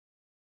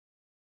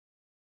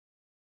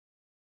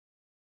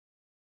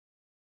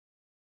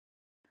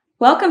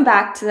Welcome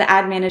back to the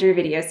Ad Manager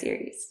video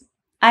series.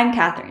 I'm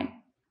Catherine.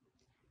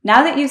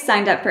 Now that you've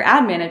signed up for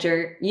Ad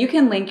Manager, you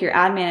can link your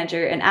Ad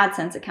Manager and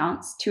AdSense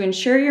accounts to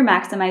ensure you're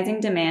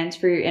maximizing demand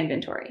for your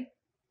inventory.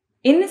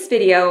 In this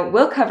video,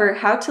 we'll cover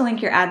how to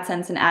link your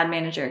AdSense and Ad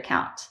Manager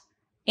account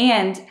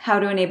and how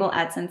to enable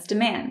AdSense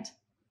demand.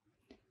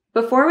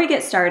 Before we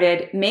get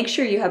started, make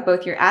sure you have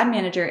both your Ad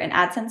Manager and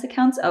AdSense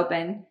accounts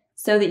open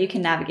so that you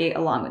can navigate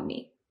along with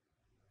me.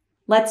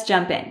 Let's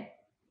jump in.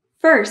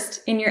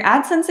 First, in your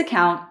AdSense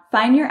account,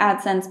 find your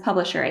AdSense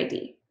Publisher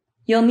ID.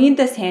 You'll need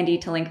this handy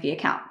to link the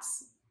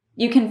accounts.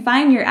 You can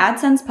find your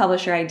AdSense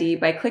Publisher ID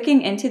by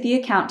clicking into the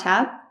Account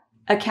tab,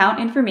 Account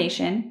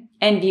Information,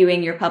 and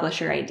viewing your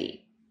Publisher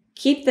ID.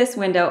 Keep this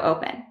window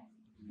open.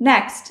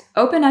 Next,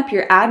 open up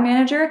your Ad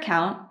Manager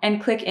account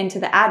and click into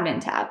the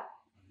Admin tab.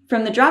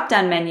 From the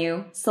drop-down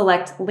menu,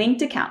 select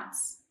Linked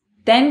Accounts.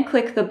 Then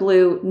click the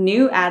blue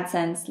New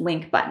AdSense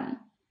Link button.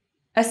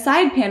 A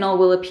side panel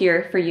will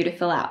appear for you to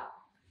fill out.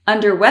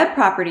 Under Web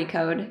Property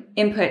Code,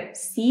 input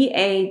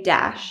CA-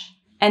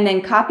 and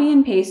then copy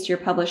and paste your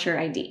Publisher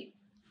ID.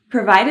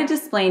 Provide a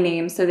display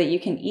name so that you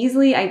can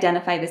easily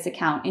identify this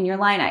account in your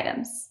line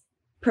items.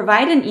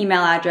 Provide an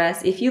email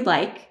address if you'd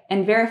like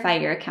and verify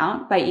your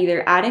account by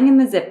either adding in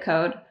the zip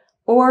code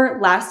or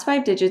last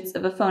 5 digits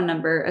of a phone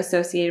number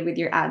associated with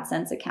your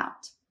AdSense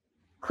account.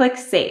 Click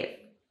Save.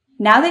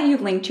 Now that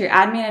you've linked your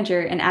Ad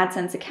Manager and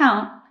AdSense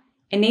account,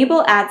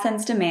 enable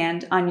AdSense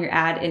demand on your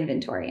ad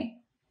inventory.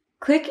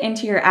 Click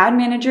into your Ad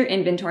Manager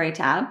Inventory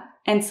tab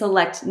and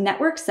select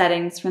Network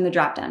Settings from the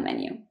drop-down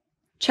menu.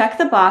 Check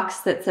the box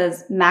that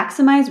says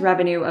Maximize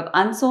Revenue of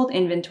Unsold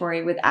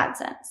Inventory with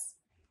AdSense.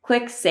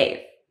 Click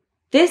Save.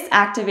 This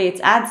activates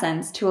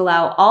AdSense to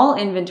allow all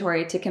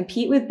inventory to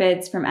compete with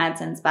bids from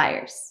AdSense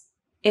buyers.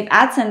 If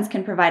AdSense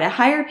can provide a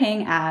higher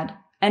paying ad,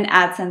 an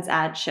AdSense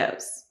ad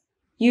shows.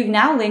 You've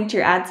now linked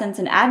your AdSense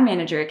and Ad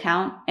Manager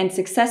account and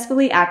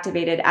successfully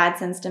activated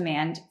AdSense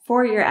demand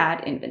for your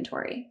ad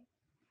inventory.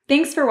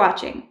 Thanks for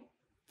watching.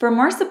 For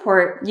more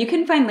support, you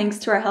can find links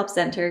to our Help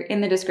Center in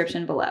the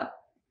description below.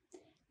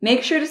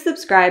 Make sure to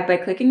subscribe by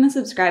clicking the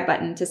subscribe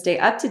button to stay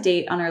up to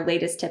date on our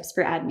latest tips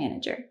for Ad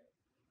Manager.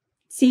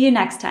 See you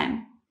next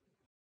time.